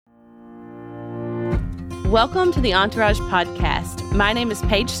Welcome to the Entourage Podcast. My name is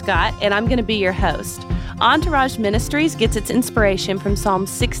Paige Scott, and I'm going to be your host. Entourage Ministries gets its inspiration from Psalm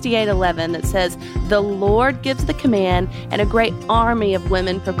 68:11 that says, "The Lord gives the command, and a great army of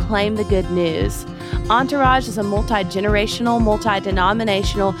women proclaim the good news." Entourage is a multi-generational,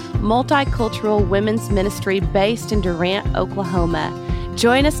 multi-denominational, multicultural women's ministry based in Durant, Oklahoma.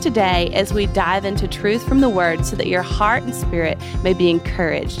 Join us today as we dive into truth from the Word so that your heart and spirit may be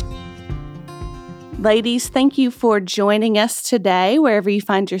encouraged. Ladies, thank you for joining us today, wherever you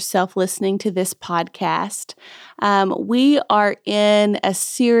find yourself listening to this podcast. We are in a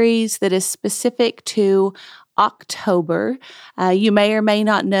series that is specific to October. You may or may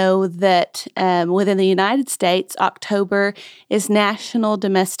not know that within the United States, October is National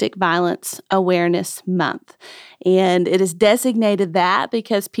Domestic Violence Awareness Month. And it is designated that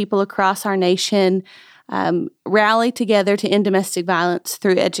because people across our nation rally together to end domestic violence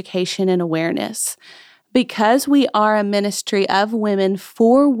through education and awareness. Because we are a ministry of women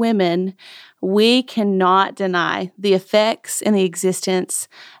for women, we cannot deny the effects and the existence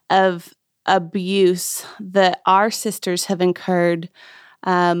of abuse that our sisters have incurred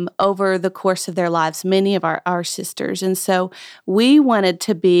over the course of their lives, many of our sisters. And so we wanted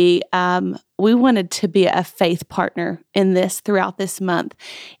to be a faith partner in this throughout this month,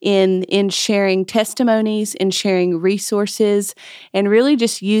 in sharing testimonies, in sharing resources, and really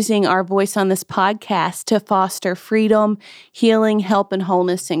just using our voice on this podcast to foster freedom, healing, help, and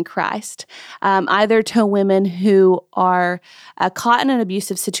wholeness in Christ, either to women who are caught in an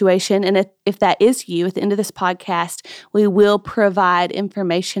abusive situation. And if that is you, at the end of this podcast, we will provide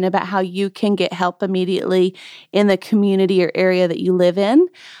information about how you can get help immediately in the community or area that you live in.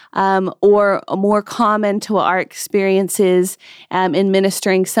 Or more common to our experiences in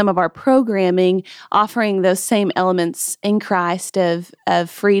ministering some of our programming, offering those same elements in Christ of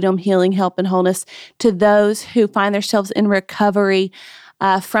freedom, healing, help, and wholeness to those who find themselves in recovery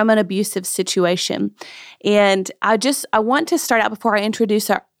from an abusive situation. And I want to start out before I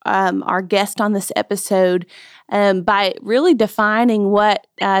introduce our guest on this episode by really defining what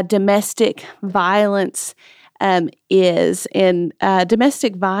domestic violence is. And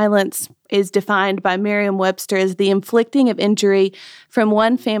domestic violence is defined by Merriam-Webster as the inflicting of injury from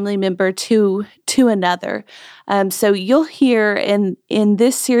one family member to another. So you'll hear in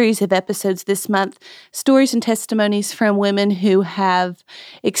this series of episodes this month stories and testimonies from women who have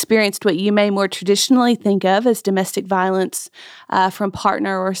experienced what you may more traditionally think of as domestic violence from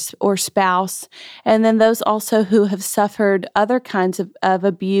partner or spouse, and then those also who have suffered other kinds of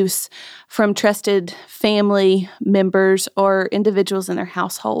abuse from trusted family members or individuals in their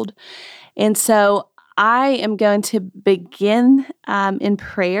household. And so I am going to begin in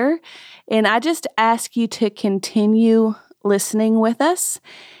prayer, and I just ask you to continue listening with us.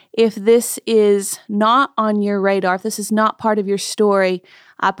 If this is not on your radar, if this is not part of your story,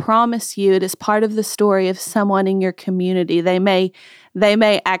 I promise you it is part of the story of someone in your community. They may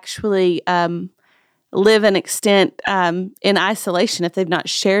actually live an extent in isolation if they've not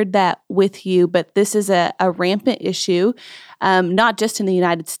shared that with you. But this is a rampant issue, not just in the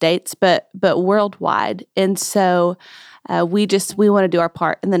United States, but worldwide. And so we want to do our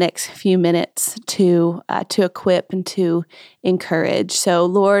part in the next few minutes to equip and to encourage. So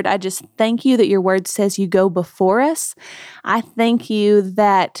Lord, I just thank you that your word says you go before us. I thank you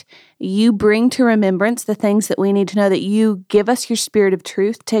that you bring to remembrance the things that we need to know, that you give us your spirit of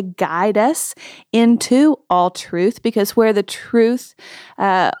truth to guide us into all truth, because where there's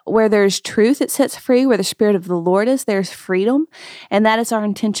truth, it sets free. Where the Spirit of the Lord is, there's freedom. And that is our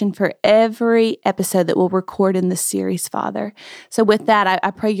intention for every episode that we'll record in this series, Father. So with that, I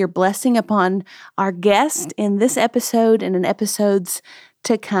pray your blessing upon our guest in this episode and in episodes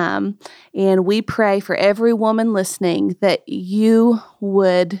to come. And we pray for every woman listening that you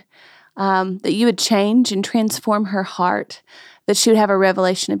would change and transform her heart, that she would have a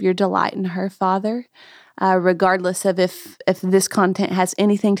revelation of your delight in her, Father, regardless of if this content has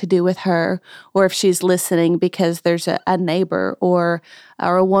anything to do with her, or if she's listening because there's a neighbor or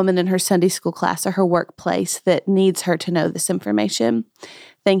a woman in her Sunday school class or her workplace that needs her to know this information.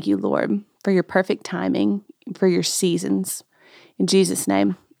 Thank you, Lord, for your perfect timing, for your seasons. In Jesus'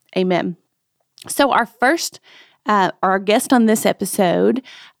 name, amen. So our guest on this episode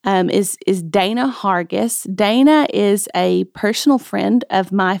is Dana Hargis. Dana is a personal friend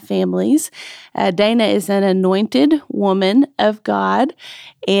of my family's. Dana is an anointed woman of God,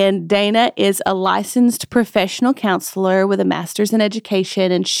 and Dana is a licensed professional counselor with a master's in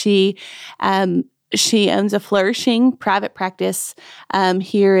education, and she She owns a flourishing private practice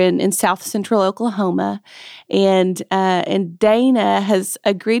here in South Central Oklahoma, and Dana has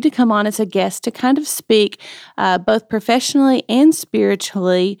agreed to come on as a guest to kind of speak both professionally and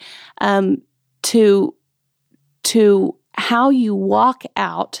spiritually to how you walk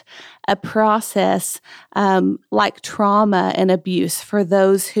out a process like trauma and abuse for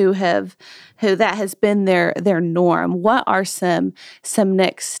those who that has been their norm. What are some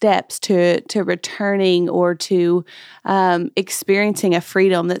next steps to returning or to experiencing a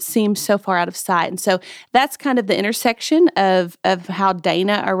freedom that seems so far out of sight? And so that's kind of the intersection of how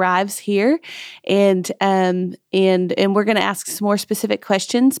Dana arrives here, and we're going to ask some more specific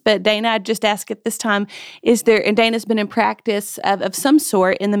questions. But Dana, I'd just ask at this time: and Dana's been in practice of some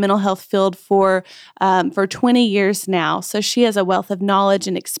sort in the mental health field for 20 years now, so she has a wealth of knowledge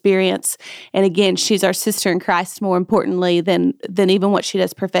and experience. And again, she's our sister in Christ, more importantly than even what she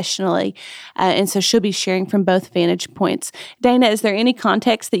does professionally. And so she'll be sharing from both vantage points. Dana, is there any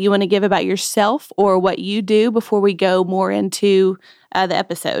context that you want to give about yourself or what you do before we go more into the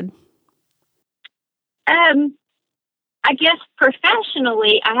episode? I guess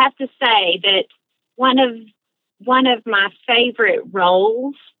professionally, I have to say that one of my favorite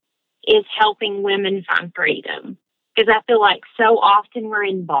roles is helping women find freedom, because I feel like so often we're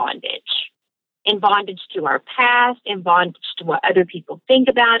in bondage to our past, in bondage to what other people think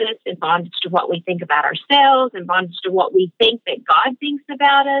about us, in bondage to what we think about ourselves, in bondage to what we think that God thinks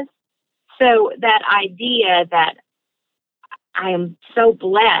about us. So that idea that I am so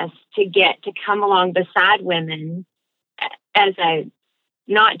blessed to get to come along beside women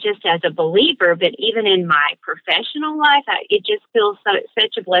not just as a believer, but even in my professional life, it just feels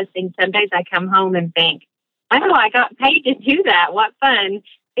such a blessing. Some days I come home and think, oh, I got paid to do that. What fun.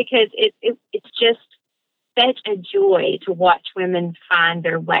 Because it's just such a joy to watch women find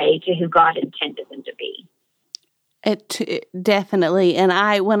their way to who God intended them to be. It definitely.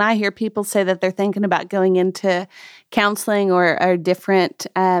 And when I hear people say that they're thinking about going into counseling or a different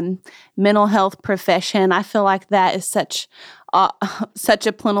mental health profession, I feel like that is such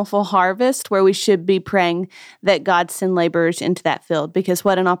a plentiful harvest where we should be praying that God send laborers into that field, because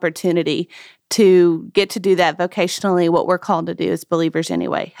what an opportunity to get to do that vocationally, what we're called to do as believers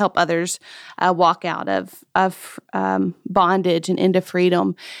anyway, help others walk out of bondage and into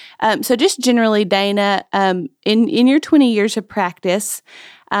freedom. So just generally, Dana, in your 20 years of practice,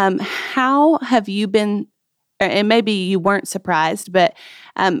 how have you been, and maybe you weren't surprised, but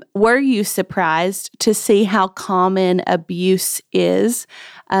were you surprised to see how common abuse is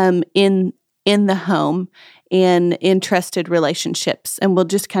in the home and in trusted relationships? And we'll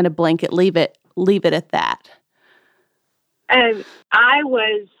just kind of leave it at that. I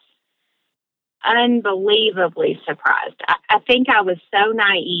was unbelievably surprised. I think I was so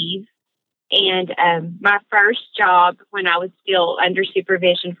naive. And my first job when I was still under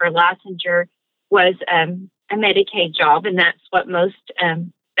supervision for licensure was a Medicaid job, and that's what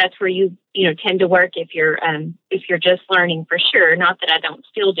that's where you tend to work if you're just learning, for sure. Not that I don't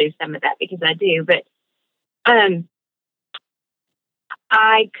still do some of that, because I do, but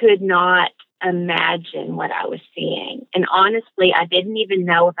I could not imagine what I was seeing. And honestly, I didn't even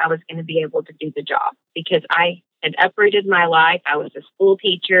know if I was going to be able to do the job, because I had uprooted my life. I was a school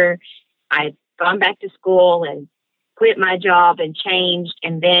teacher. I had gone back to school and quit my job and changed.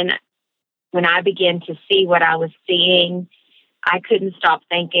 And then when I began to see what I was seeing, I couldn't stop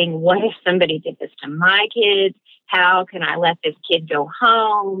thinking, what if somebody did this to my kids? How can I let this kid go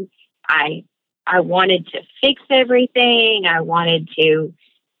home? I wanted to fix everything. I wanted to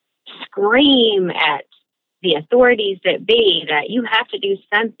scream at the authorities that be that you have to do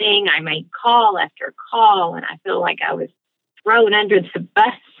something. I made call after call, and I feel like I was thrown under the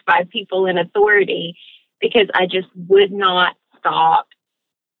bus by people in authority, because I just would not stop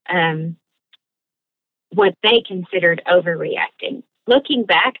what they considered overreacting. Looking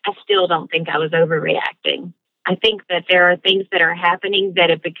back, I still don't think I was overreacting. I think that there are things that are happening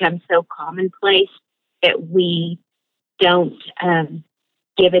that have become so commonplace that we don't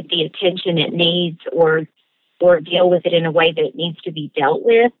give it the attention it needs, or deal with it in a way that it needs to be dealt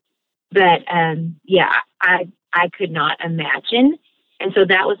with. But I could not imagine. And so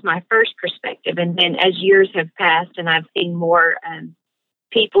that was my first perspective. And then as years have passed and I've seen more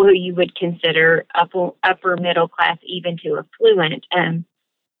people who you would consider upper middle class, even to affluent,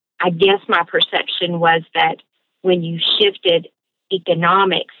 I guess my perception was that when you shifted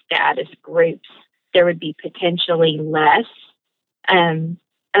economic status groups, there would be potentially less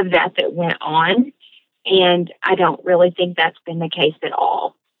of that went on. And I don't really think that's been the case at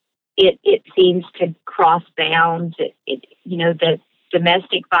all. It seems to cross bounds. The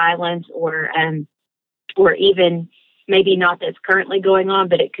domestic violence or or even maybe not that's currently going on,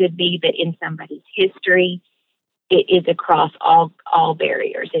 but it could be that in somebody's history, it is across all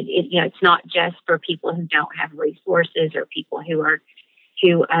barriers. It's not just for people who don't have resources or people who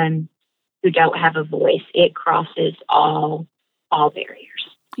don't have a voice. It crosses all barriers.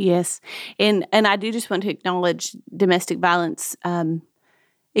 Yes. And I do just want to acknowledge domestic violence.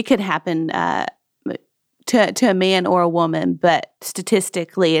 It could happen to a man or a woman, but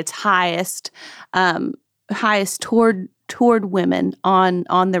statistically it's highest toward women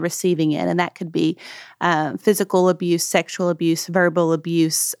on the receiving end, and that could be physical abuse, sexual abuse, verbal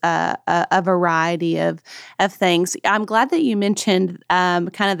abuse, a variety of things. I'm glad that you mentioned kind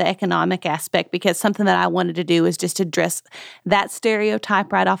of the economic aspect, because something that I wanted to do is just address that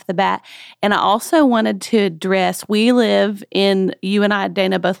stereotype right off the bat. And I also wanted to address, you and I,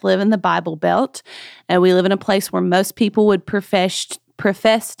 Dana, both live in the Bible Belt, and we live in a place where most people would profess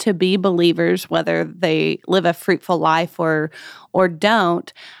to be believers, whether they live a fruitful life or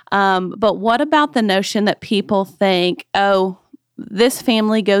don't. But what about the notion that people think, oh, this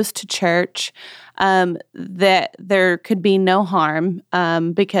family goes to church, that there could be no harm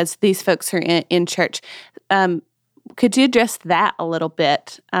because these folks are in church? Could you address that a little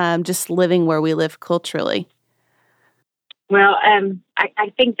bit, just living where we live culturally? Well, I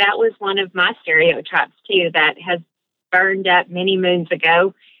think that was one of my stereotypes, too, that has burned up many moons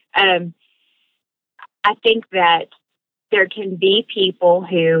ago. I think that there can be people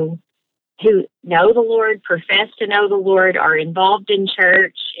who know the Lord, profess to know the Lord, are involved in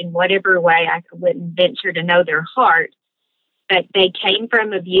church in whatever way. I wouldn't venture to know their heart, but they came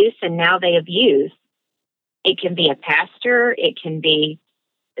from abuse and now they abuse. It can be a pastor. It can be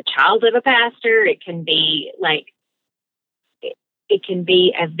the child of a pastor. It can be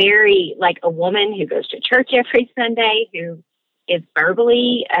a woman who goes to church every Sunday, who is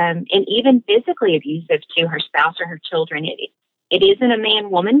verbally and even physically abusive to her spouse or her children. It isn't a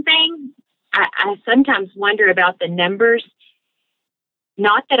man-woman thing. I sometimes wonder about the numbers.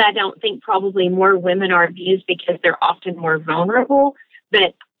 Not that I don't think probably more women are abused because they're often more vulnerable,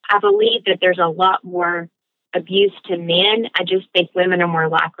 but I believe that there's a lot more abuse to men. I just think women are more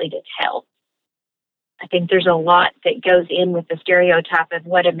likely to tell. I think there's a lot that goes in with the stereotype of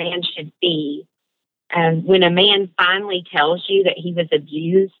what a man should be. And when a man finally tells you that he was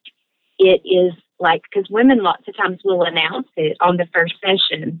abused, it is like, because women lots of times will announce it on the first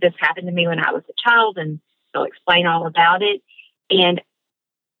session. This happened to me when I was a child, and they'll explain all about it. And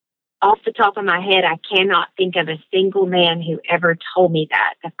off the top of my head, I cannot think of a single man who ever told me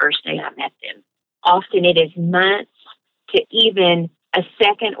that the first day I met them. Often it is months to even a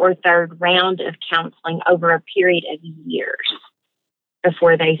second or third round of counseling over a period of years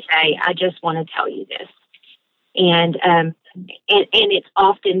before they say, I just want to tell you this. And it's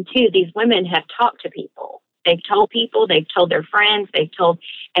often, too, these women have talked to people. They've told people, they've told their friends,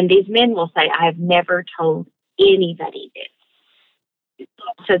 and these men will say, I have never told anybody this.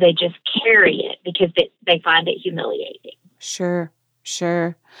 So they just carry it because they find it humiliating. Sure.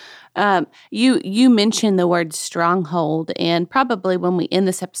 You mentioned the word stronghold, and probably when we end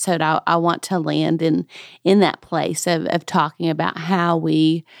this episode, I want to land in that place of talking about how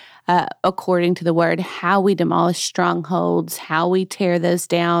we, according to the word, how we demolish strongholds, how we tear those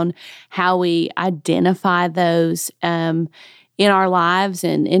down, how we identify those in our lives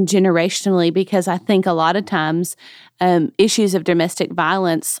and generationally, because I think a lot of times issues of domestic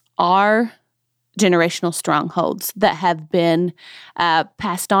violence are generational strongholds that have been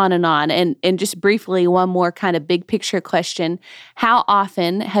passed on and on. And just briefly, one more kind of big picture question. How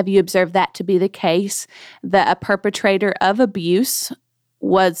often have you observed that to be the case, that a perpetrator of abuse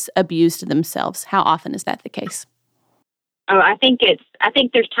was abused themselves? How often is that the case? Oh, I think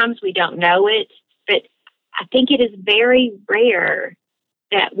there's times we don't know it, but I think it is very rare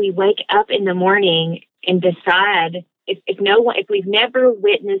that we wake up in the morning and decide, if we've never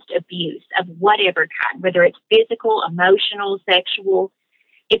witnessed abuse of whatever kind, whether it's physical, emotional, sexual,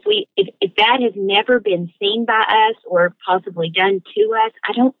 if that has never been seen by us or possibly done to us,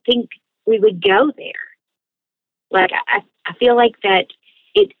 I don't think we would go there. Like, I feel like that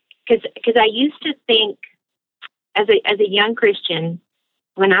because I used to think as a young Christian,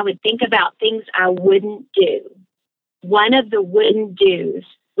 when I would think about things I wouldn't do, one of the wouldn't do's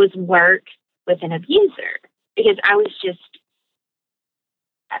was work with an abuser. Because I was just,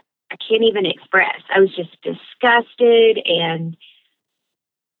 I can't even express. I was just disgusted, and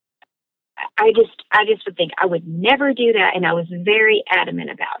I just would think I would never do that, and I was very adamant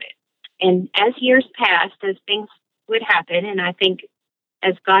about it. And as years passed, as things would happen, and I think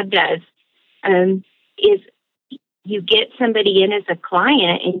as God does, is you get somebody in as a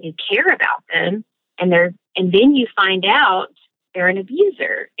client and you care about them, and then you find out they're an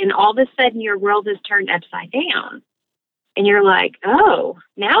abuser, and all of a sudden your world is turned upside down. And you're like, oh,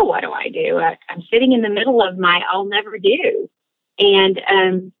 now what do I do? I'm sitting in the middle of my I'll never do. And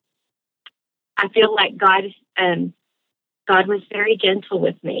I feel like God was very gentle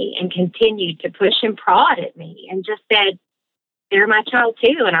with me and continued to push and prod at me and just said, they're my child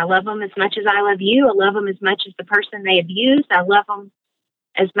too, and I love them as much as I love you. I love them as much as the person they abused. I love them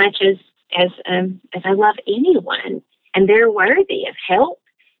as much as I love anyone. And they're worthy of help,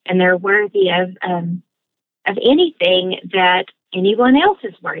 and they're worthy of anything that anyone else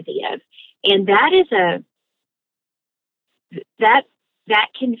is worthy of. And that is that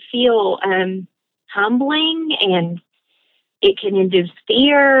can feel humbling, and it can induce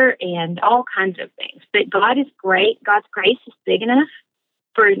fear and all kinds of things. But God is great. God's grace is big enough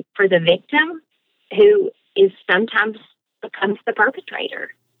for the victim, who is sometimes becomes the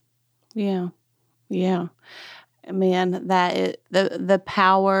perpetrator. Yeah. Man, that is the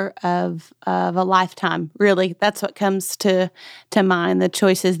power of a lifetime. Really, that's what comes to mind, the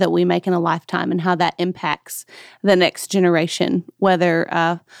choices that we make in a lifetime and how that impacts the next generation,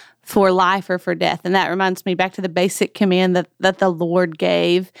 whether for life or for death. And that reminds me back to the basic command that the Lord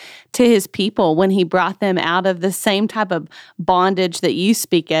gave to his people when he brought them out of the same type of bondage that you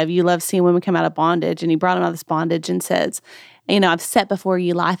speak of. You love seeing women come out of bondage, and he brought them out of this bondage and says, I've set before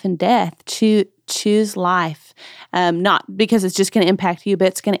you life and death. Choose life, not because it's just going to impact you, but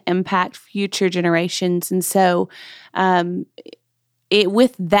it's going to impact future generations. And so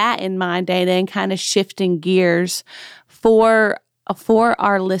with that in mind, Dana, and kind of shifting gears for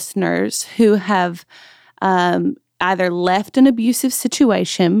our listeners who have either left an abusive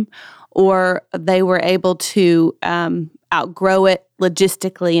situation or they were able to outgrow it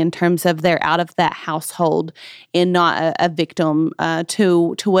logistically in terms of they're out of that household and not a victim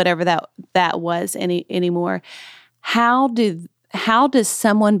to whatever that was anymore. How does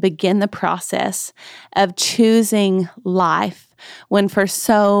someone begin the process of choosing life when for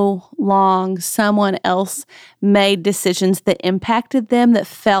so long someone else made decisions that impacted them that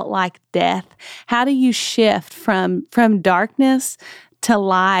felt like death? How do you shift from darkness to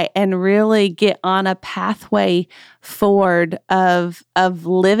light and really get on a pathway forward of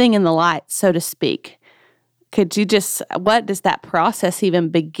living in the light, so to speak? What does that process even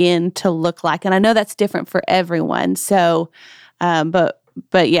begin to look like? And I know that's different for everyone. So, but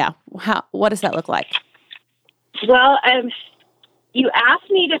yeah, what does that look like? Well, you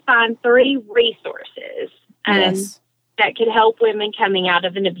asked me to find 3 resources Yes. that could help women coming out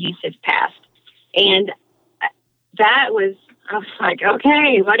of an abusive past. And I was like,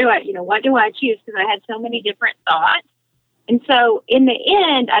 okay, what do I choose? Because I had so many different thoughts. And so in the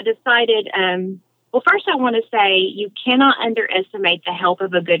end, I decided, well, first I want to say you cannot underestimate the help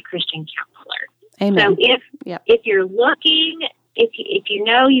of a good Christian counselor. Amen. So if you're looking, if you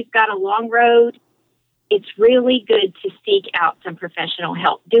know you've got a long road, it's really good to seek out some professional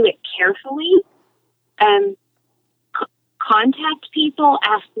help. Do it carefully. Contact people,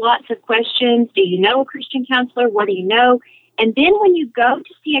 ask lots of questions. Do you know a Christian counselor? What do you know? And then when you go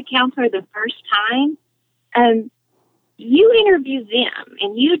to see a counselor the first time, you interview them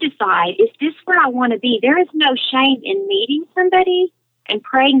and you decide, is this where I want to be? There is no shame in meeting somebody and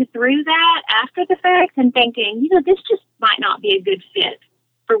praying through that after the fact and thinking, this just might not be a good fit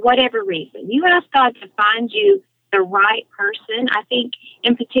for whatever reason. You ask God to find you the right person. I think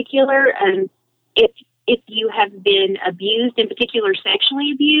in particular, if you have been abused, in particular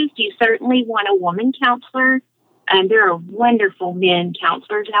sexually abused, you certainly want a woman counselor. There are wonderful men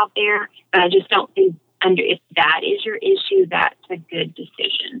counselors out there, but I just don't think if that is your issue, that's a good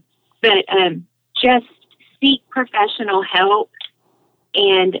decision. But just seek professional help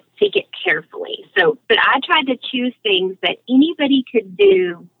and seek it carefully. But I tried to choose things that anybody could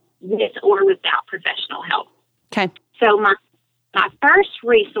do with or without professional help. Okay. So my first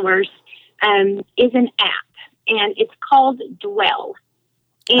resource is an app, and it's called Dwell.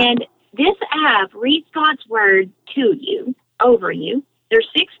 And this app reads God's word to you, over you. There's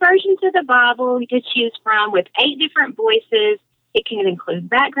 6 versions of the Bible to choose from with 8 different voices. It can include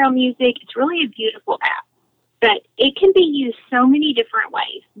background music. It's really a beautiful app, but it can be used so many different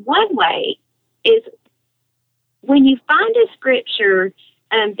ways. One way is when you find a scripture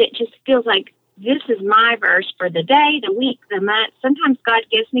that just feels like this is my verse for the day, the week, the month. Sometimes God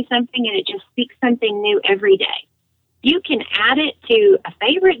gives me something and it just speaks something new every day. You can add it to a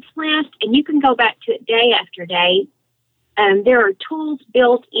favorites list and you can go back to it day after day. There are tools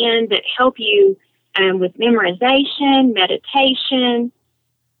built in that help you with memorization, meditation.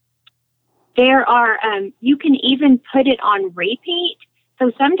 There are, you can even put it on repeat.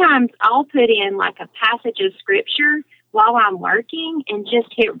 So sometimes I'll put in like a passage of scripture while I'm working and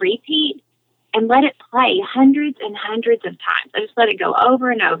just hit repeat and let it play hundreds and hundreds of times. I just let it go over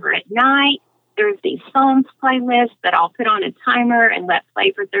and over. At night, there's these Psalms playlists that I'll put on a timer and let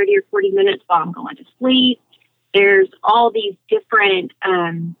play for 30 or 40 minutes while I'm going to sleep. There's all these different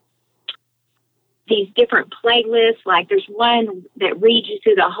playlists. Like there's one that reads you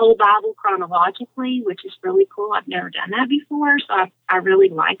through the whole Bible chronologically, which is really cool. I've never done that before, so I really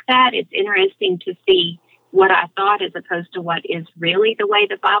like that. It's interesting to see what I thought as opposed to what is really the way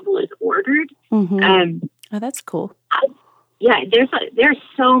the Bible is ordered. Mm-hmm. Oh, that's cool. There's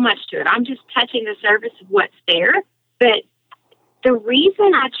so much to it. I'm just touching the surface of what's there. But the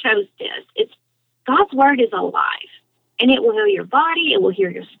reason I chose this, it's God's Word is alive. And it will heal your body. It will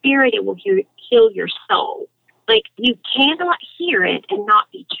heal your spirit. It will heal your soul. Like, you cannot hear it and not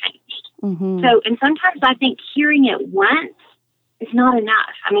be changed. Mm-hmm. So, and sometimes I think hearing it once is not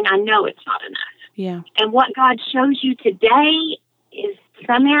enough. I mean, I know it's not enough. Yeah. And what God shows you today is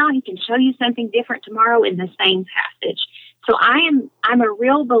somehow He can show you something different tomorrow in the same passage. So I'm a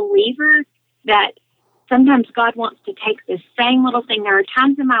real believer that sometimes God wants to take this same little thing. There are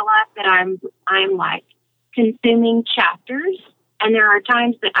times in my life that I'm like consuming chapters, and there are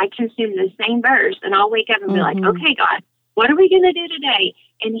times that I consume the same verse, and I'll wake up and be like, okay, God, what are we going to do today?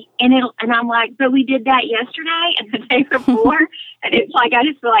 And I'm like, but we did that yesterday and the day before, and it's like I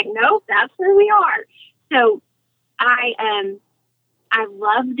just feel like, nope, that's where we are. So I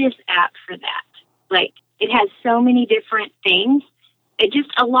love this app for that. Like, it has so many different things. It just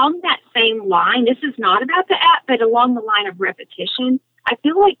along that same line. This is not about the app, but along the line of repetition. I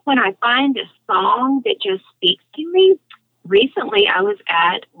feel like when I find a song that just speaks to me. Recently, I was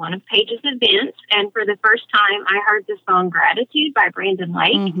at one of Paige's events, and for the first time, I heard the song Gratitude by Brandon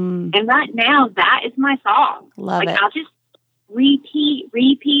Lake. Mm-hmm. And right now, that is my song. Love it. I'll just repeat.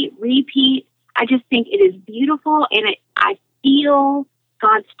 I just think it is beautiful, and I feel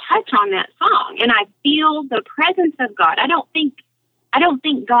God's touch on that song, and I feel the presence of God. I don't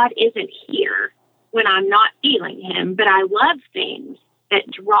think God isn't here when I'm not feeling Him, but I love things that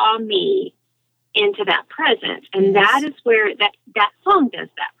draw me into that presence. And that is where that song does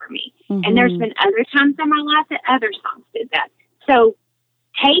that for me. Mm-hmm. And there's been other times in my life that other songs did that. So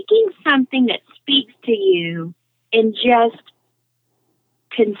taking something that speaks to you and just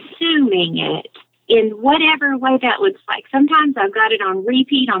consuming it in whatever way that looks like. Sometimes I've got it on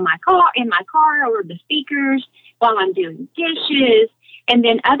repeat in my car or the speakers while I'm doing dishes. And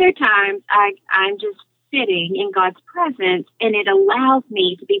then other times I'm just sitting in God's presence, and it allows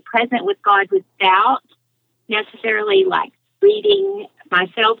me to be present with God without necessarily like reading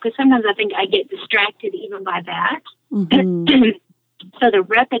myself, because sometimes I think I get distracted even by that. Mm-hmm. So the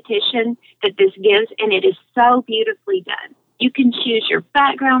repetition that this gives, and it is so beautifully done. You can choose your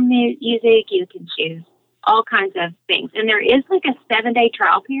background music, you can choose all kinds of things. And there is like a 7-day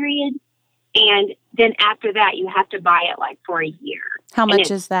trial period, and then after that you have to buy it like for a year. How much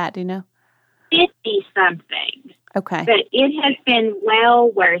is that, do you know? 50-something. Okay. But it has been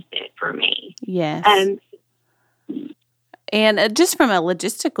well worth it for me. Yes. And just from a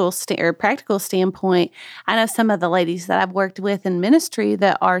logistical or practical standpoint, I know some of the ladies that I've worked with in ministry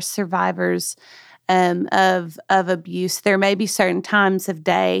that are survivors of abuse. There may be certain times of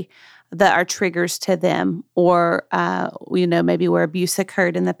day that are triggers to them, or maybe where abuse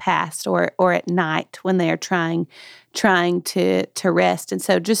occurred in the past, or at night when they are trying to rest. And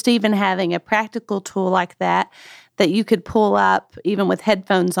so just even having a practical tool like that you could pull up even with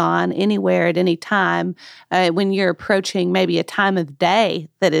headphones on anywhere at any time when you're approaching maybe a time of day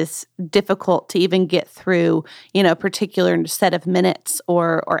that is difficult to even get through, a particular set of minutes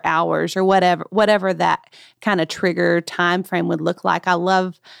or hours or whatever that kind of trigger time frame would look like. I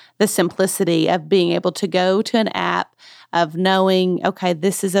love the simplicity of being able to go to an app, of knowing, okay,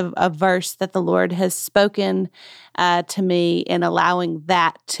 this is a verse that the Lord has spoken to me, and allowing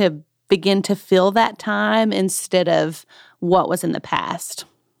that to begin to fill that time instead of what was in the past.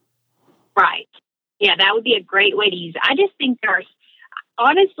 Right. Yeah, that would be a great way to use it. I just think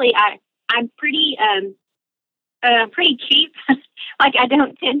honestly, I'm pretty cheap. Like, I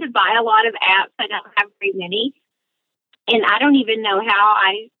don't tend to buy a lot of apps. I don't have very many. And I don't even know how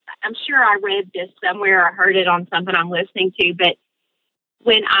I'm sure I read this somewhere. I heard it on something I'm listening to. But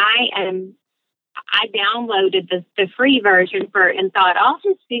when I downloaded the free version and thought, I'll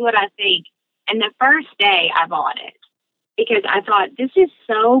just see what I think. And the first day I bought it because I thought, this is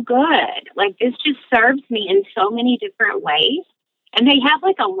so good. Like, this just serves me in so many different ways. And they have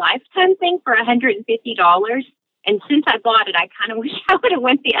like a lifetime thing for $150. And since I bought it, I kind of wish I would have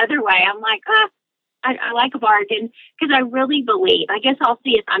went the other way. I'm like, I like a bargain because I really believe, I guess I'll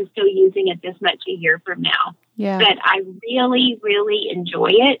see if I'm still using it this much a year from now. Yeah. But I really, really enjoy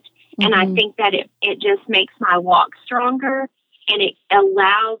it. And I think that it just makes my walk stronger, and it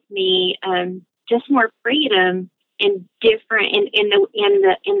allows me just more freedom in different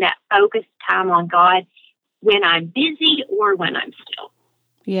in that focused time on God when I'm busy or when I'm still.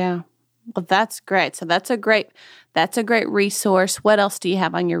 Yeah. Well, that's great. So that's a great resource. What else do you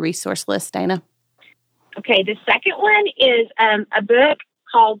have on your resource list, Dana? Okay, the second one is a book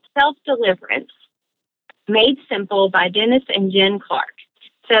called Self-Deliverance, Made Simple by Dennis and Jen Clark.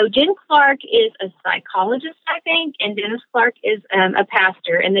 So Jen Clark is a psychologist, I think, and Dennis Clark is a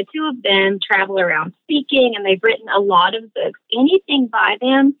pastor, and the two of them travel around speaking, and they've written a lot of books. Anything by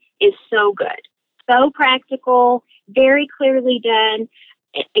them is so good, so practical, very clearly done.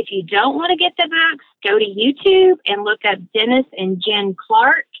 If you don't want to get the books, go to YouTube and look up Dennis and Jen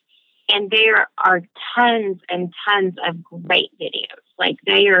Clark, and there are tons and tons of great videos. Like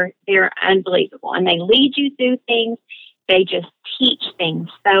they're unbelievable, and they lead you through things. They just teach things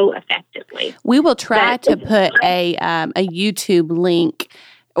so effectively. We will try to put a YouTube link,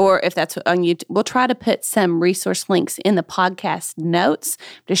 or if that's on YouTube, we'll try to put some resource links in the podcast notes.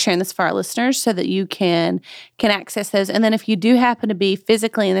 Just sharing this for our listeners so that you can access those. And then if you do happen to be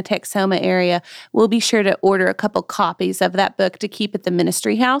physically in the Texoma area, we'll be sure to order a couple copies of that book to keep at the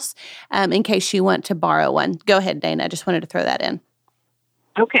ministry house in case you want to borrow one. Go ahead, Dana. I just wanted to throw that in.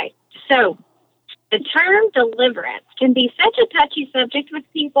 Okay. So the term deliverance can be such a touchy subject with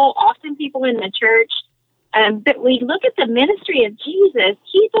people, often people in the church. But we look at the ministry of Jesus,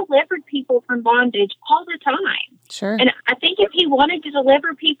 he delivered people from bondage all the time. Sure. And I think if he wanted to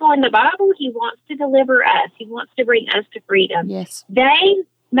deliver people in the Bible, he wants to deliver us. He wants to bring us to freedom. Yes. They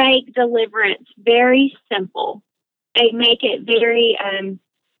make deliverance very simple. They make it very,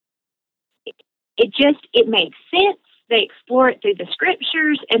 it makes sense. They explore it through the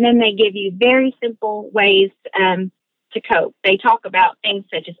scriptures, and then they give you very simple ways to cope. They talk about things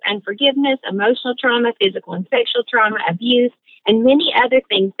such as unforgiveness, emotional trauma, physical and sexual trauma, abuse, and many other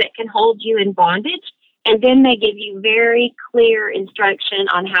things that can hold you in bondage. And then they give you very clear instruction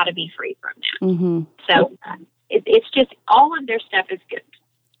on how to be free from that. Mm-hmm. So it's just all of their stuff is good.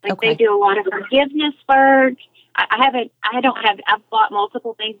 Like Okay. they do a lot of forgiveness work. I've bought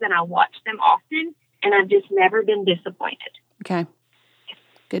multiple things and I watch them often, and I've just never been disappointed. Okay.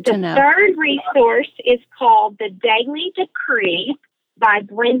 Good to know. The third resource is called The Daily Decree by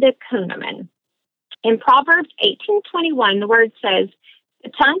Brenda Kuhneman. In Proverbs 18:21, the word says,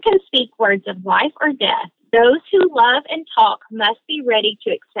 "The tongue can speak words of life or death. Those who love and talk must be ready to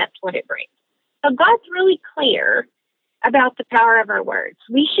accept what it brings." So God's really clear about the power of our words.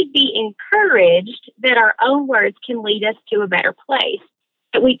 We should be encouraged that our own words can lead us to a better place.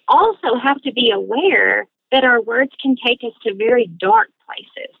 But we also have to be aware that our words can take us to very dark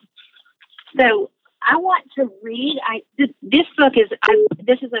places. So I want to read, this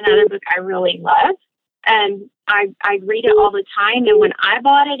is another book I really love. I read it all the time, and when I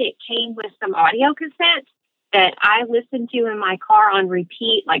bought it, it came with some audio cassettes that I listened to in my car on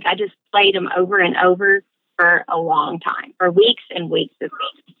repeat. Like I just played them over and over for a long time, for weeks and weeks and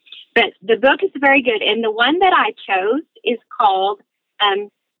weeks. But the book is very good, and the one that I chose is called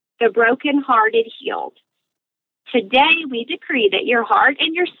The Brokenhearted Healed. Today we decree that your heart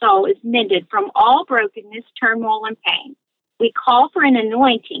and your soul is mended from all brokenness, turmoil, and pain. We call for an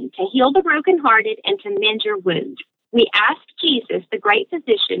anointing to heal the brokenhearted and to mend your wounds. We ask Jesus, the great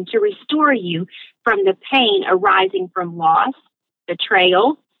physician, to restore you from the pain arising from loss,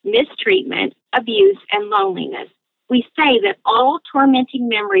 betrayal, mistreatment, abuse, and loneliness. We say that all tormenting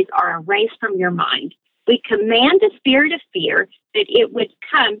memories are erased from your mind. We command the spirit of fear that it would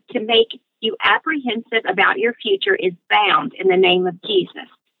come to make you apprehensive about your future is bound in the name of Jesus.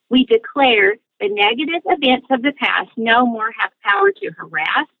 We declare the negative events of the past no more have power to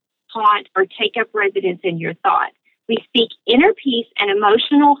harass, haunt, or take up residence in your thoughts. We speak inner peace and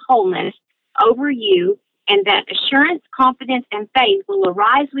emotional wholeness over you, and that assurance, confidence, and faith will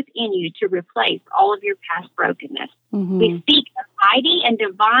arise within you to replace all of your past brokenness. Mm-hmm. We speak a mighty and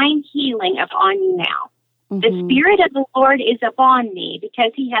divine healing upon you now. Mm-hmm. The Spirit of the Lord is upon me,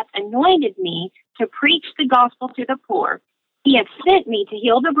 because he hath anointed me to preach the gospel to the poor. He hath sent me to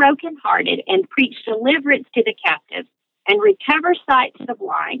heal the brokenhearted and preach deliverance to the captives, and recover sight to the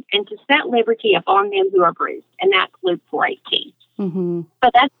blind, and to set liberty upon them who are bruised. And that's Luke 4:18. Mm-hmm. So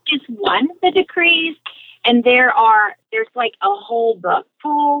that's just one of the decrees. And there's like a whole book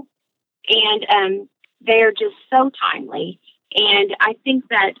full, and they're just so timely. And I think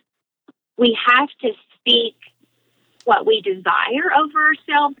that we have to speak what we desire over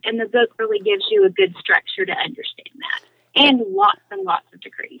ourselves, and the book really gives you a good structure to understand that, and lots of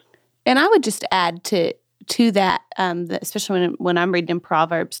degrees. And I would just add to that, especially when I'm reading in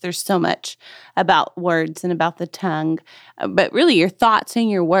Proverbs, there's so much about words and about the tongue. But really, your thoughts and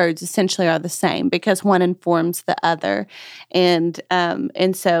your words essentially are the same because one informs the other. And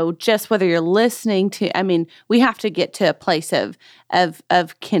so just whether you're listening to, I mean, we have to get to a place of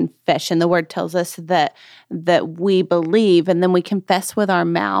confession. The word tells us that we believe and then we confess with our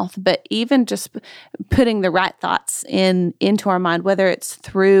mouth. But even just putting the right thoughts into our mind, whether it's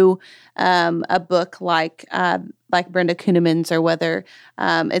through a book like Brenda Kuhnemann's, or whether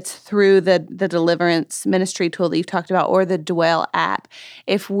it's through the Deliverance Ministry tool that you've talked about, or the Dwell app,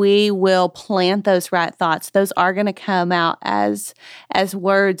 if we will plant those right thoughts, those are going to come out as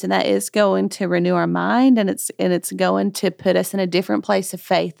words, and that is going to renew our mind, and it's going to put us in a different place of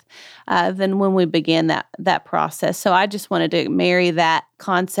faith than when we began that process. So I just wanted to marry that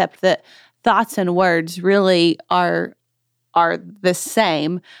concept that thoughts and words really are the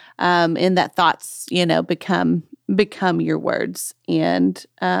same, in that thoughts, become your words, and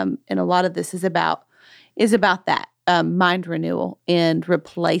a lot of this is about that mind renewal and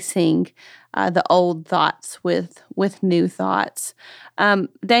replacing the old thoughts with new thoughts.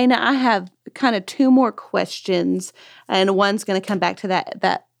 Dana, I have kind of two more questions, and one's going to come back to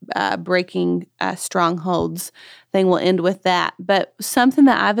that breaking strongholds thing. We'll end with that. But something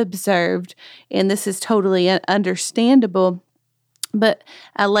that I've observed, and this is totally understandable, but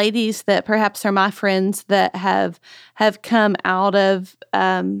ladies that perhaps are my friends that have come out of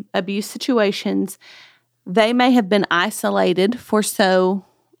abuse situations, they may have been isolated for so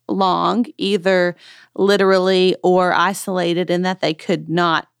long, either literally or isolated in that they could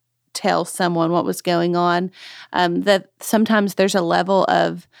not tell someone what was going on, that sometimes there's a level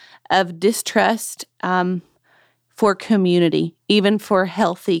of distrust for community, even for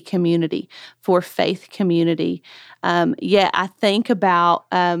healthy community, for faith community. I think about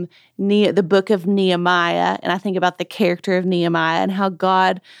the book of Nehemiah, and I think about the character of Nehemiah and how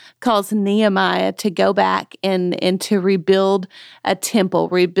God calls Nehemiah to go back and to rebuild a temple,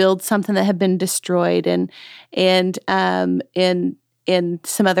 rebuild something that had been destroyed, and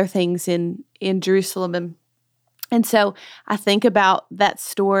some other things in Jerusalem. And so I think about that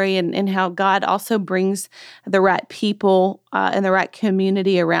story and how God also brings the right people and the right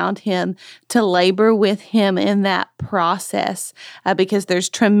community around him to labor with him in that process, because there's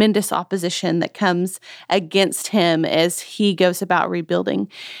tremendous opposition that comes against him as he goes about rebuilding.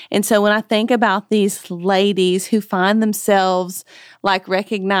 And so when I think about these ladies who find themselves like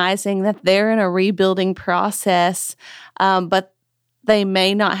recognizing that they're in a rebuilding process, but they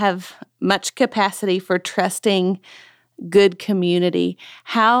may not have much capacity for trusting good community.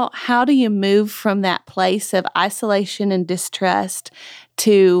 How do you move from that place of isolation and distrust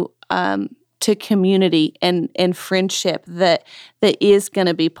to community and friendship that is going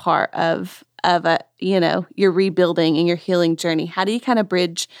to be part of your rebuilding and your healing journey? How do you kind of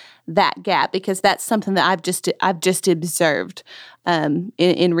bridge that gap? Because that's something that I've just observed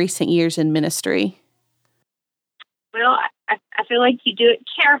in recent years in ministry. Well, I feel like you do it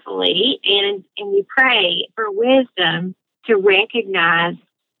carefully, and you pray for wisdom to recognize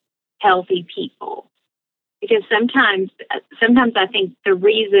healthy people. Because sometimes I think the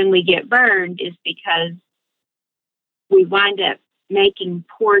reason we get burned is because we wind up making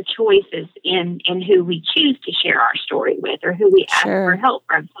poor choices in who we choose to share our story with or who we ask for help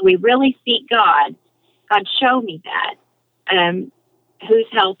from. So we really seek God. God, show me that. Who's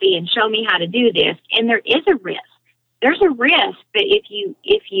healthy, and show me how to do this. And there is a risk. There's a risk that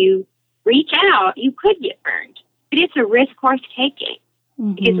if you reach out, you could get burned. But it's a risk worth taking,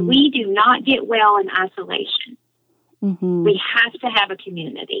 because we do not get well in isolation. We have to have a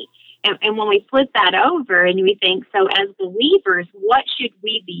community. And when we flip that over and we think, so as believers, what should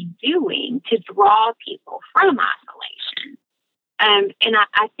we be doing to draw people from isolation? And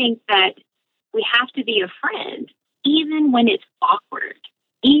I think that we have to be a friend, even when it's awkward,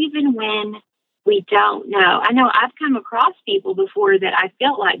 even when we don't know. I know I've come across people before that I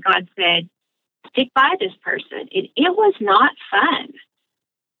felt like God said, stick by this person. It was not fun.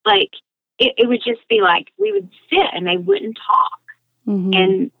 Like, it would just be like, we would sit and they wouldn't talk.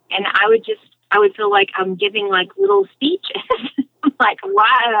 And I would feel like I'm giving like little speeches. Like,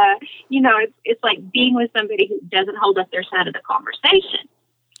 why, it's like being with somebody who doesn't hold up their side of the conversation.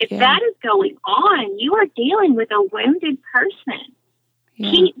 If that is going on, you are dealing with a wounded person.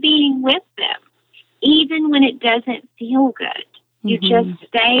 Keep being with them. Even when it doesn't feel good, you just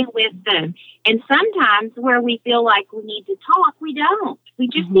stay with them. And sometimes where we feel like we need to talk, we don't. We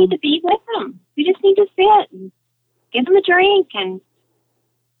just need to be with them. We just need to sit give them a drink and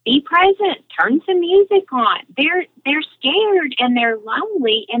be present. Turn some music on. They're scared and they're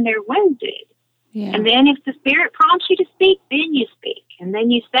lonely and they're wounded. Yeah. And then if the Spirit prompts you to speak, then you speak. And then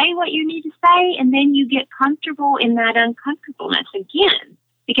you say what you need to say, and then you get comfortable in that uncomfortableness again.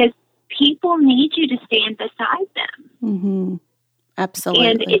 Because people need you to stand beside them. Mm-hmm.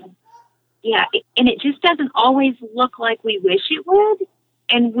 Absolutely. And it just doesn't always look like we wish it would.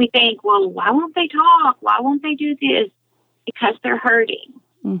 And we think, well, why won't they talk? Why won't they do this? Because they're hurting.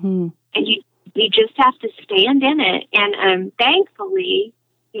 Mm-hmm. And you just have to stand in it. And thankfully,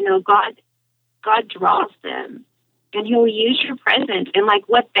 God draws them. And He'll use your presence. And like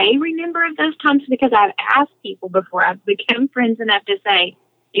what they remember of those times, because I've asked people before, I've become friends enough to say,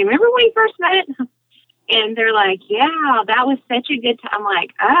 do you remember when we first met? And they're like, yeah, that was such a good time. I'm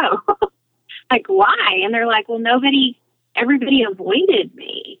like, oh, like why? And they're like, well, everybody avoided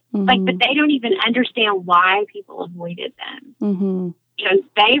me. Mm-hmm. Like, but they don't even understand why people avoided them. Mm-hmm.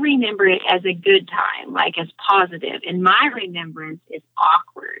 They remember it as a good time, like as positive. And my remembrance is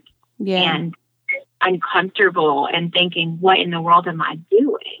awkward. Yeah. And uncomfortable and thinking, what in the world am I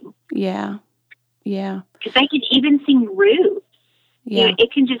doing? Yeah. Yeah. Because they can even seem rude. Yeah.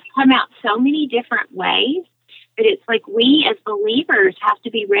 It can just come out so many different ways. But it's like we as believers have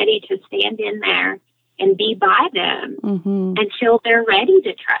to be ready to stand in there and be by them until they're ready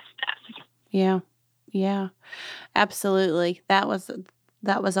to trust us. Yeah. Yeah. Absolutely. That was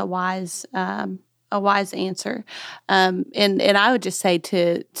a wise answer. And I would just say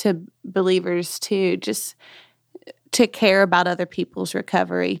to believers too, just to care about other people's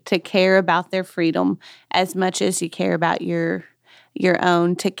recovery, to care about their freedom as much as you care about your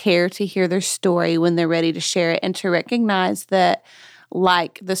own, to care to hear their story when they're ready to share it, and to recognize that,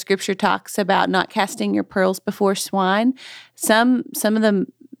 like the scripture talks about not casting your pearls before swine, some of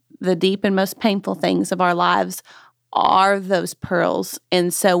the deep and most painful things of our lives are those pearls.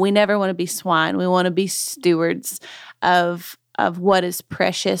 And so we never want to be swine. We want to be stewards of what is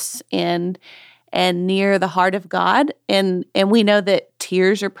precious and near the heart of God. And we know that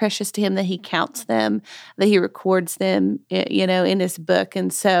tears are precious to Him, that He counts them, that He records them, in His book.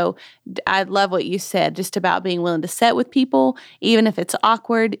 And so I love what you said just about being willing to sit with people, even if it's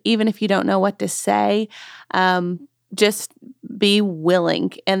awkward, even if you don't know what to say. Just be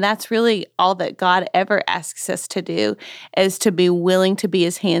willing. And that's really all that God ever asks us to do, is to be willing to be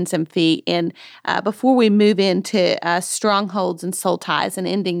His hands and feet. And before we move into strongholds and soul ties and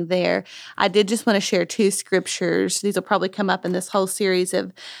ending there, I did just want to share 2 scriptures. These will probably come up in this whole series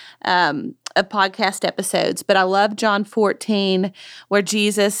of podcast episodes, but I love John 14, where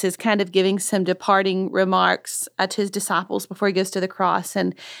Jesus is kind of giving some departing remarks to His disciples before He goes to the cross,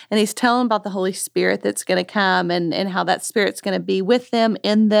 and He's telling about the Holy Spirit that's going to come, and how that Spirit's going to be with them,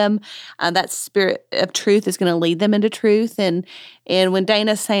 in them. That Spirit of truth is going to lead them into truth. And when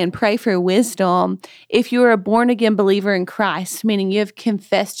Dana's saying pray for wisdom, if you are a born-again believer in Christ, meaning you have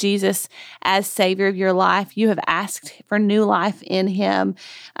confessed Jesus as Savior of your life, you have asked for new life in Him,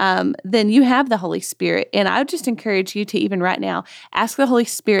 then you have the Holy Spirit. And I would just encourage you to, even right now, ask the Holy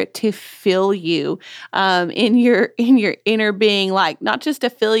Spirit to fill you in your inner being, like not just to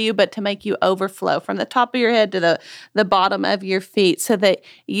fill you, but to make you overflow from the top of your head to the bottom of your feet, so that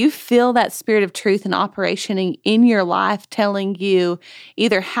you feel that Spirit of truth in operation in your life, telling you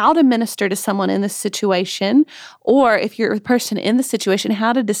either how to minister to someone in this situation, or if you're a person in the situation,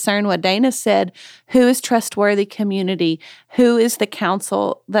 how to discern what Dana said, who is trustworthy community, who is the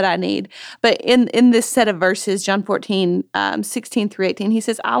counsel that I need. But in this set of verses, John 14, 16 through 18, He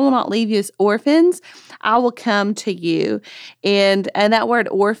says, I will not leave you as orphans. I will come to you. And that word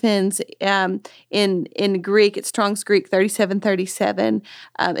orphans, in Greek, it's Strong's Greek 3737.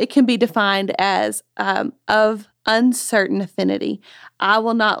 It can be defined as of uncertain affinity. I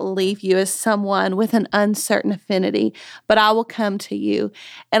will not leave you as someone with an uncertain affinity, but I will come to you.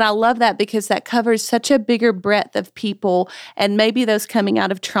 And I love that, because that covers such a bigger breadth of people, and maybe those coming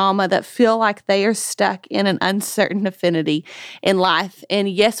out of trauma that feel like they are stuck in an uncertain affinity in life. And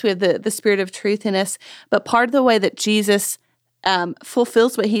yes, we have the Spirit of truth in us, but part of the way that Jesus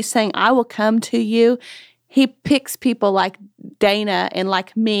fulfills what He's saying, I will come to you, He picks people like Dana and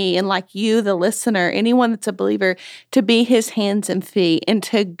like me and like you, the listener, anyone that's a believer, to be His hands and feet, and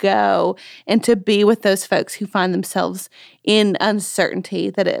to go and to be with those folks who find themselves in uncertainty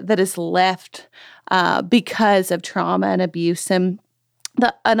that is left because of trauma and abuse. And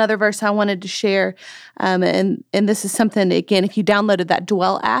another verse I wanted to share, and this is something, again, if you downloaded that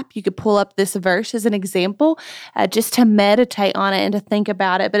Dwell app, you could pull up this verse as an example, just to meditate on it and to think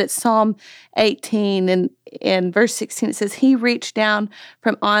about it. But it's Psalm 18, and in verse 16, it says, He reached down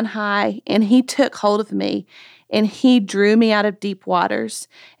from on high, and He took hold of me. and he drew me out of deep waters,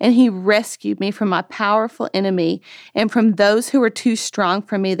 and he rescued me from my powerful enemy and from those who were too strong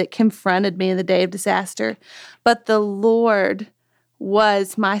for me that confronted me in the day of disaster. But the Lord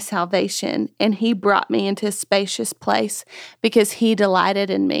was my salvation, and he brought me into a spacious place because he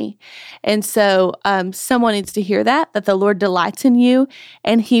delighted in me. And so someone needs to hear that the Lord delights in you,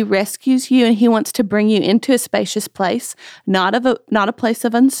 and he rescues you, and he wants to bring you into a spacious place, not a place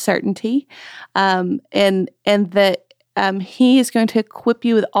of uncertainty, and that he is going to equip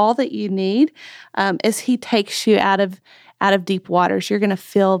you with all that you need as he takes you out of deep waters. You're going to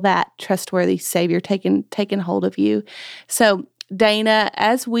feel that trustworthy Savior taking hold of you. So Dana,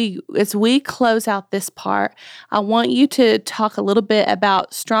 as we close out this part, I want you to talk a little bit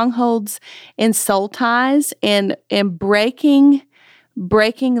about strongholds and soul ties and breaking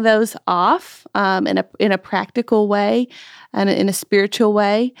those off in a practical way and in a spiritual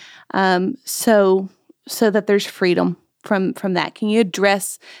way, so that there's freedom from that. Can you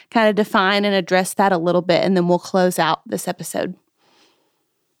kind of define and address that a little bit, and then we'll close out this episode?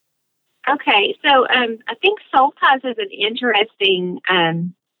 Okay, so I think soul ties is an interesting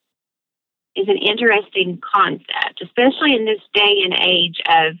concept, especially in this day and age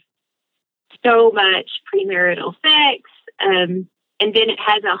of so much premarital sex, and then it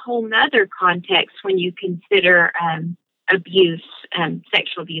has a whole nother context when you consider abuse,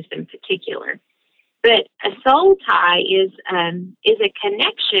 sexual abuse in particular. But a soul tie is a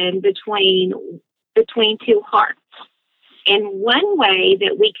connection between two hearts. And one way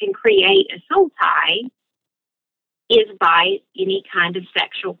that we can create a soul tie is by any kind of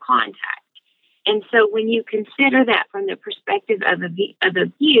sexual contact. And so when you consider that from the perspective of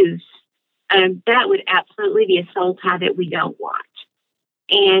abuse, that would absolutely be a soul tie that we don't want.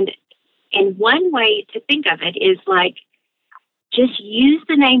 And one way to think of it is like, just use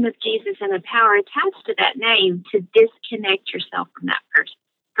the name of Jesus and the power attached to that name to disconnect yourself from that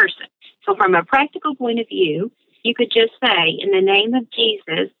person. So from a practical point of view, you could just say, in the name of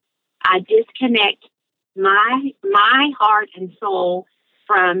Jesus, I disconnect my heart and soul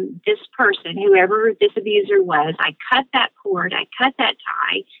from this person, whoever this abuser was. I cut that cord, I cut that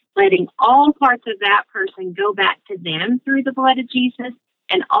tie, letting all parts of that person go back to them through the blood of Jesus,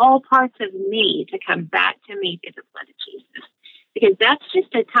 and all parts of me to come back to me through the blood of Jesus. Because that's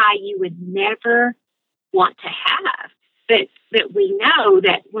just a tie you would never want to have. But we know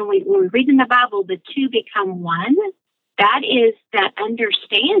that when we read in the Bible, the two become one. That is that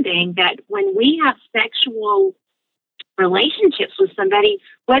understanding that when we have sexual relationships with somebody,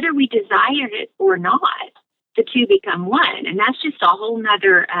 whether we desire it or not, the two become one. And that's just a whole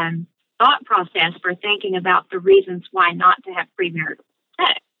nother thought process for thinking about the reasons why not to have premarital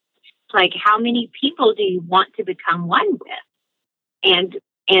sex. It's like, how many people do you want to become one with? And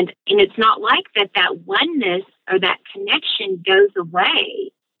it's not like that oneness or that connection goes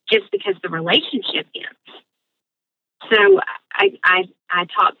away just because the relationship ends. So I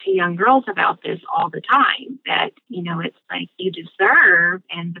talk to young girls about this all the time, that, it's like you deserve,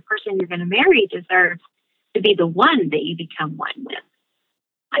 and the person you're going to marry deserves to be the one that you become one with.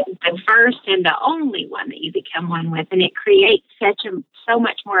 Like the first and the only one that you become one with. And it creates so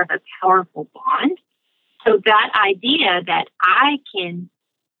much more of a powerful bond. So that idea that I can,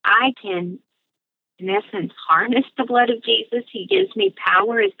 in essence, harness the blood of Jesus. He gives me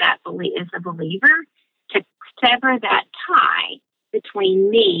power as a believer to sever that tie between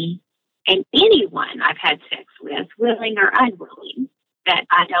me and anyone I've had sex with, willing or unwilling, that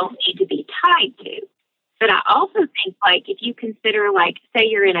I don't need to be tied to. But I also think, like, if you consider, like, say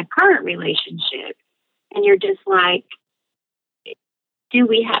you're in a current relationship and you're just like, do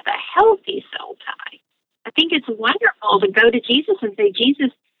we have a healthy soul tie? I think it's wonderful to go to Jesus and say,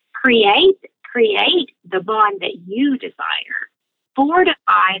 Jesus, create the bond that you desire.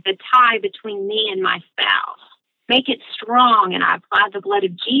 Fortify the tie between me and my spouse. Make it strong, and I apply the blood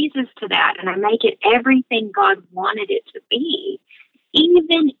of Jesus to that, and I make it everything God wanted it to be.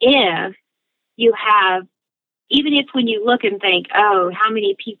 Even if when you look and think, oh, how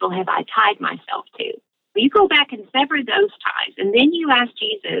many people have I tied myself to? Well, you go back and sever those ties, and then you ask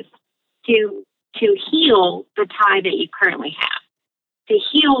Jesus to heal the tie that you currently have, to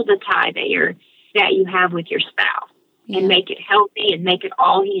heal the tie that you have with your spouse, and make it healthy and make it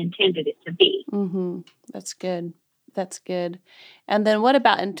all He intended it to be. Mm-hmm. That's good. That's good. And then what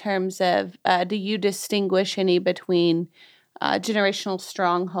about in terms of, do you distinguish any between generational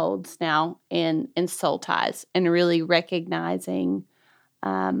strongholds now in soul ties, and really recognizing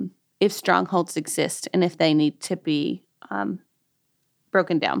if strongholds exist and if they need to be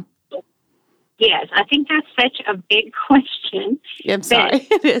broken down? Yes, I think that's such a big question. I'm sorry,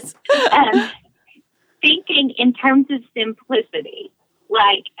 it is. thinking in terms of simplicity.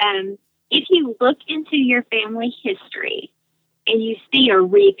 Like, if you look into your family history and you see a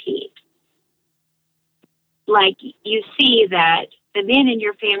repeat, like you see that the men in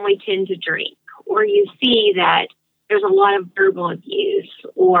your family tend to drink, or you see that there's a lot of verbal abuse,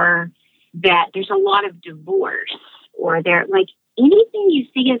 or that there's a lot of divorce, or there, like anything you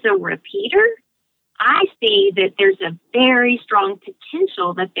see as a repeater, I see that there's a very strong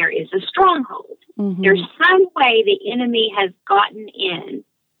potential that there is a stronghold. Mm-hmm. There's some way the enemy has gotten in.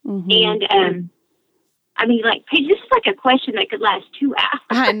 Mm-hmm. And, I mean, like, Paige, this is like a question that could last 2 hours.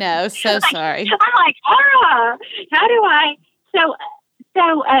 I know. So like, sorry. I'm like, how do I?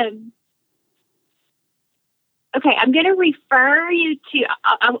 Okay, I'm going to refer you to,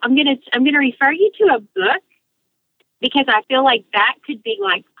 I'm going to refer you to a book, because I feel like that could be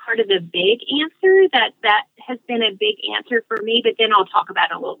like part of the big answer that has been a big answer for me, but then I'll talk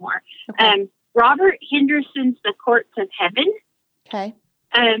about it a little more. Okay. Robert Henderson's The Courts of Heaven. Okay.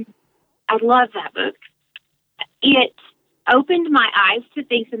 I love that book. It opened my eyes to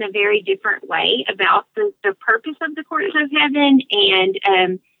things in a very different way about the purpose of the courts of heaven,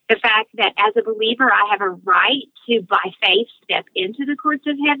 and the fact that as a believer, I have a right to, by faith, step into the courts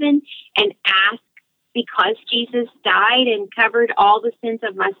of heaven and ask, because Jesus died and covered all the sins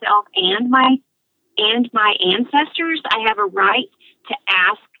of myself and my ancestors, I have a right to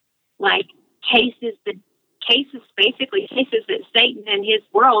ask, like, cases that Satan and his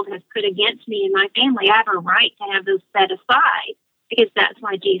world has put against me and my family. I have a right to have those set aside, because that's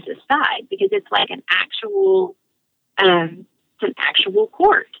why Jesus died, because it's like an actual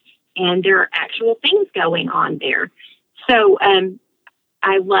court, and there are actual things going on there. So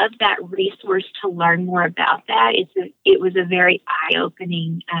I love that resource to learn more about that. It was a very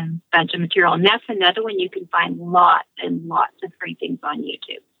eye-opening bunch of material, and that's another one you can find lots and lots of free things on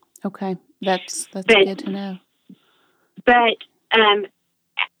YouTube. Okay, that's good to know. But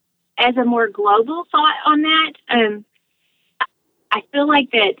as a more global thought on that, I feel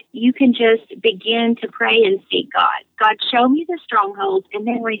like that you can just begin to pray and seek God. God, show me the strongholds, and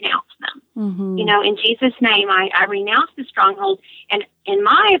then renounce them. Mm-hmm. You know, in Jesus' name, I renounce the strongholds. And in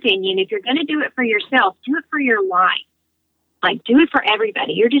my opinion, if you're going to do it for yourself, do it for your line. Like, do it for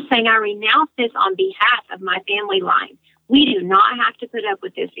everybody. You're just saying, I renounce this on behalf of my family line. We do not have to put up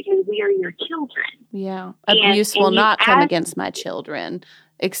with this because we are your children. Yeah. Abuse will not come against my children,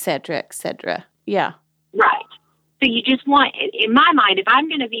 et cetera, et cetera. Yeah. Right. So you just want, in my mind, if I'm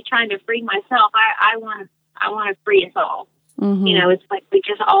going to be trying to free myself, I want to free us all. Mm-hmm. You know, it's like we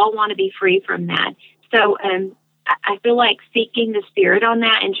just all want to be free from that. So I feel like seeking the Spirit on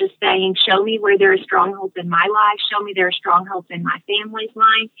that and just saying, show me where there are strongholds in my life, show me there are strongholds in my family's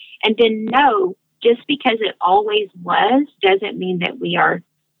line, and then know, just because it always was doesn't mean that we are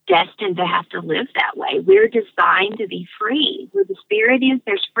destined to have to live that way. We're designed to be free. Where the Spirit is,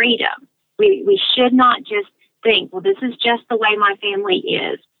 there's freedom. We should not just think, well, this is just the way my family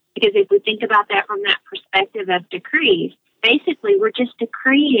is. Because if we think about that from that perspective of decrees, basically we're just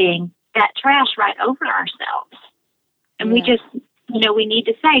decreeing that trash right over ourselves. And we just, we need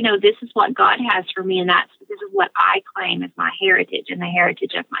to say, no, this is what God has for me, and this is what I claim as my heritage and the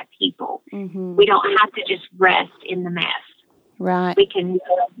heritage of my people. Mm-hmm. We don't have to just rest in the mess. Right. We can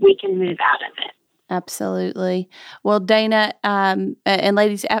move out of it. Absolutely. Well, Dana, and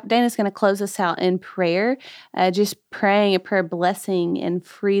ladies, Dana's going to close us out in prayer, just praying a prayer blessing and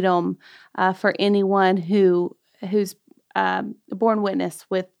freedom for anyone who's born witness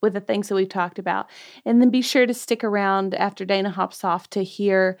with the things that we've talked about. And then be sure to stick around after Dana hops off to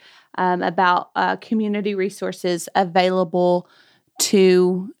hear about community resources available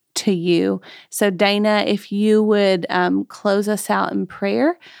to you. So Dana, if you would close us out in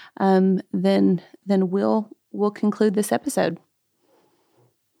prayer, then we'll conclude this episode.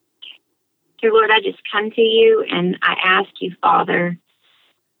 Dear Lord, I just come to you and I ask you, Father,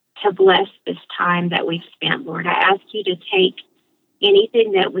 to bless this time that we've spent, Lord. I ask you to take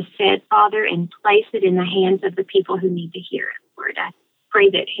anything that was said, Father, and place it in the hands of the people who need to hear it, Lord. I pray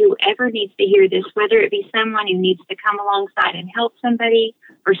that whoever needs to hear this, whether it be someone who needs to come alongside and help somebody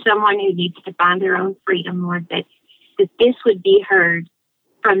or someone who needs to find their own freedom, Lord, that this would be heard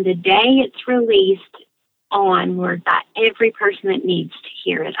from the day it's released on, Lord, by every person that needs to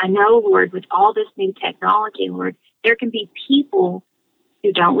hear it. I know, Lord, with all this new technology, Lord, there can be people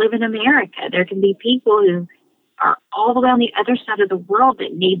who don't live in America. There can be people who are all the way on the other side of the world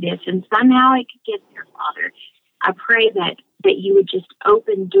that need this, and somehow it could get there, Father. I pray that you would just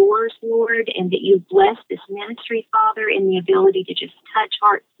open doors, Lord, and that you bless this ministry, Father, and the ability to just touch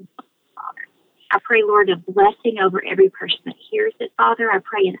hearts and souls, Father. I pray, Lord, a blessing over every person that hears it, Father. I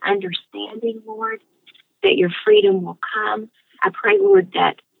pray an understanding, Lord. that your freedom will come. I pray, Lord,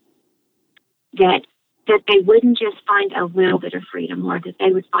 that they wouldn't just find a little bit of freedom, Lord, that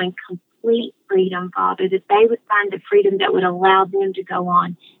they would find complete freedom, Father, that they would find the freedom that would allow them to go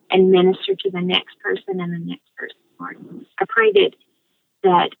on and minister to the next person and the next person, Lord. I pray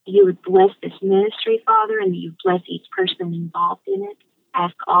that you would bless this ministry, Father, and that you bless each person involved in it. I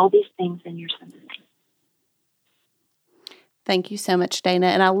ask all these things in your Son's name. Thank you so much, Dana.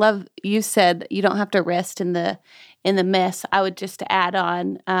 And I love you said you don't have to rest in the mess. I would just add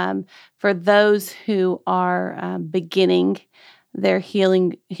on for those who are beginning their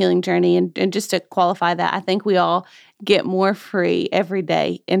healing journey, and just to qualify that, I think we all get more free every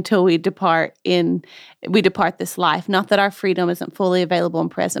day until we depart this life. Not that our freedom isn't fully available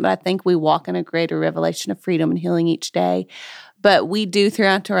and present, but I think we walk in a greater revelation of freedom and healing each day. But we do, through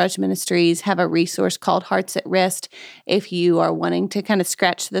Entourage Ministries, have a resource called Hearts at Rest. If you are wanting to kind of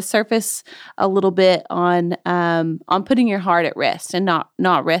scratch the surface a little bit on putting your heart at rest and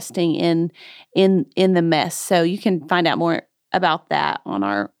not resting in the mess, so you can find out more about that on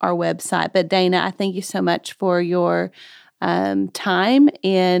our website. But Dana, I thank you so much for your time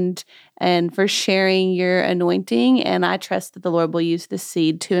and for sharing your anointing. And I trust that the Lord will use this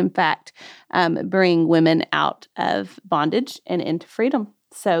seed to, in fact, bring women out of bondage and into freedom.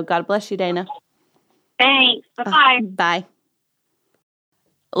 So God bless you, Dana. Thanks. Bye-bye. Bye.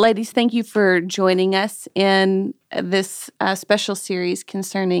 Ladies, thank you for joining us in this special series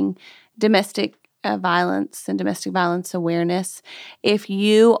concerning domestic violence and domestic violence awareness. If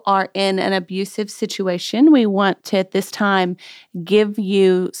you are in an abusive situation, we want to, at this time, give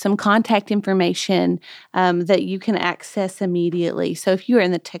you some contact information that you can access immediately. So if you are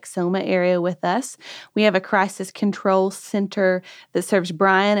in the Texoma area with us, we have a crisis control center that serves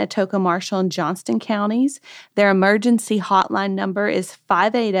Bryan, Atoka, Marshall, and Johnston counties. Their emergency hotline number is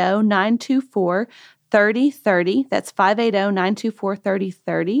 580-924-3030. That's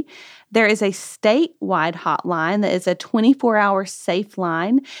 580-924-3030. There is a statewide hotline that is a 24-hour safe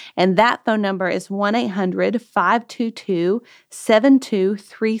line, and that phone number is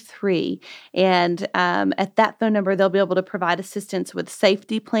 1-800-522-7233. And at that phone number, they'll be able to provide assistance with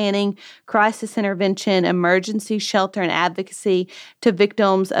safety planning, crisis intervention, emergency shelter, and advocacy to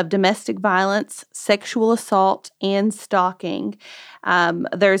victims of domestic violence, sexual assault, and stalking.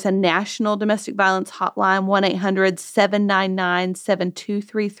 There's a national domestic violence hotline,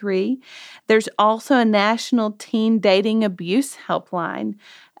 1-800-799-7233. There's also a national teen dating abuse helpline,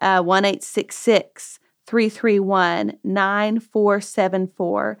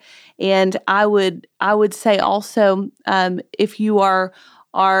 1-866-331-9474. And I would say also, if you are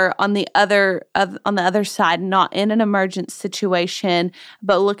on the other side, not in an emergent situation,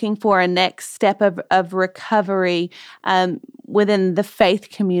 but looking for a next step of recovery within the faith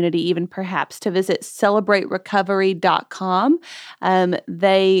community, even perhaps, to visit celebraterecovery.com.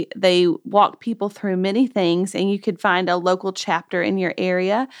 They walk people through many things, and you could find a local chapter in your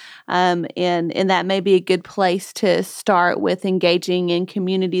area, and that may be a good place to start with engaging in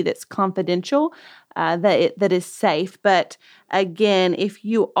community that's confidential, that is safe. But again, if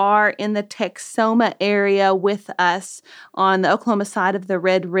you are in the Texoma area with us on the Oklahoma side of the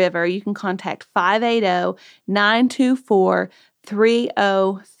Red River, you can contact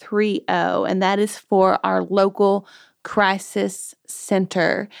 580-924-3030, and that is for our local crisis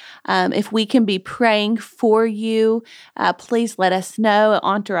center. If we can be praying for you, please let us know at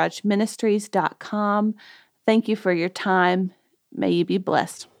EntourageMinistries.com. Thank you for your time. May you be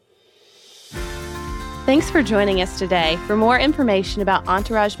blessed. Thanks for joining us today. For more information about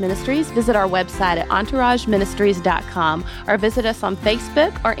Entourage Ministries, visit our website at EntourageMinistries.com or visit us on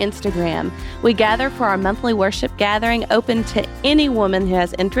Facebook or Instagram. We gather for our monthly worship gathering open to any woman who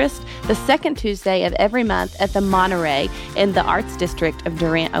has interest the second Tuesday of every month at the Monterey in the Arts District of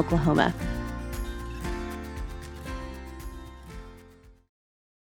Durant, Oklahoma.